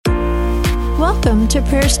Welcome to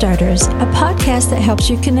Prayer Starters, a podcast that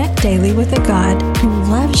helps you connect daily with a God who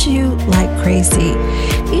loves you like crazy.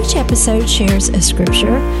 Each episode shares a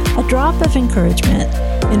scripture, a drop of encouragement,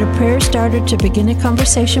 and a prayer starter to begin a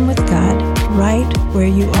conversation with God right where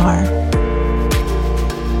you are.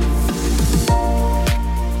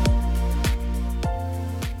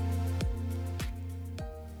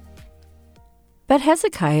 But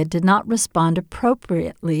Hezekiah did not respond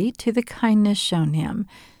appropriately to the kindness shown him,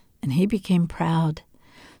 and he became proud.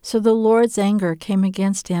 So the Lord's anger came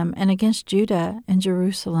against him and against Judah and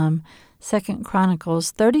Jerusalem. 2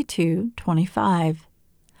 Chronicles 32:25.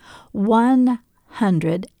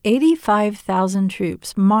 185,000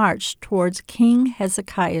 troops marched towards King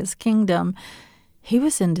Hezekiah's kingdom. He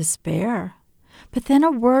was in despair. But then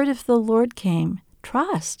a word of the Lord came,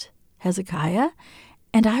 "Trust, Hezekiah,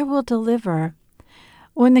 and I will deliver."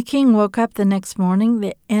 When the king woke up the next morning,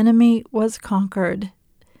 the enemy was conquered.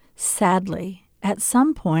 Sadly, at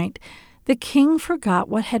some point, the king forgot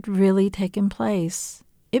what had really taken place.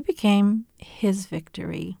 It became his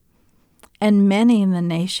victory. And many in the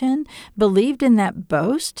nation believed in that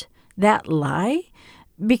boast, that lie,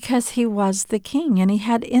 because he was the king and he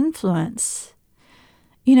had influence.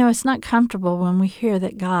 You know, it's not comfortable when we hear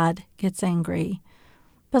that God gets angry.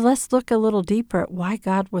 But let's look a little deeper at why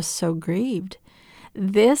God was so grieved.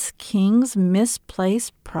 This king's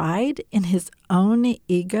misplaced pride in his own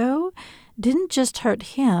ego didn't just hurt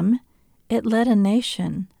him, it led a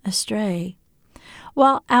nation astray.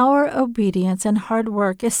 While our obedience and hard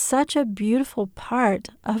work is such a beautiful part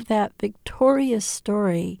of that victorious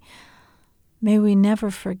story, may we never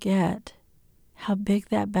forget how big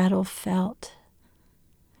that battle felt.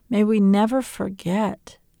 May we never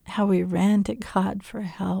forget how we ran to God for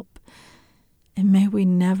help. And may we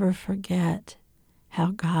never forget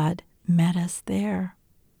how God met us there.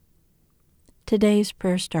 Today's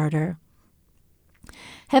prayer starter.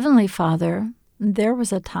 Heavenly Father, there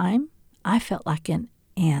was a time I felt like an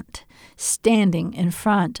ant standing in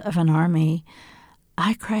front of an army.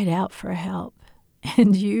 I cried out for help,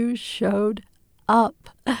 and you showed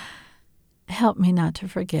up. Help me not to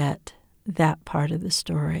forget that part of the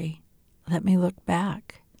story. Let me look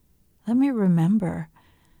back. Let me remember.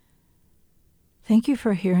 Thank you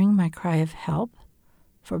for hearing my cry of help,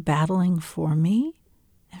 for battling for me,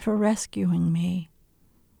 and for rescuing me.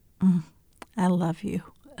 I love you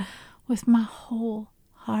with my whole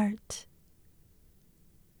heart.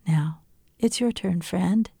 Now, it's your turn,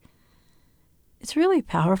 friend. It's really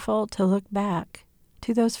powerful to look back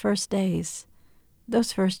to those first days,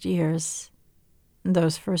 those first years,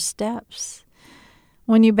 those first steps,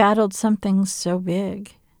 when you battled something so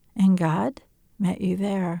big, and God met you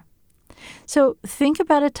there. So think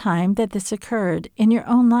about a time that this occurred in your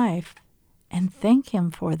own life and thank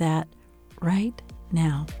Him for that right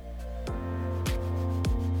now.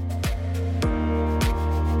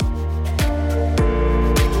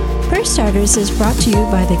 Prayer Starters is brought to you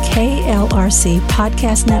by the KLRC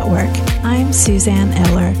Podcast Network. I'm Suzanne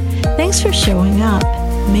Eller. Thanks for showing up.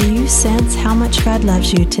 May you sense how much God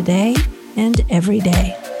loves you today and every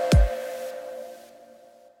day.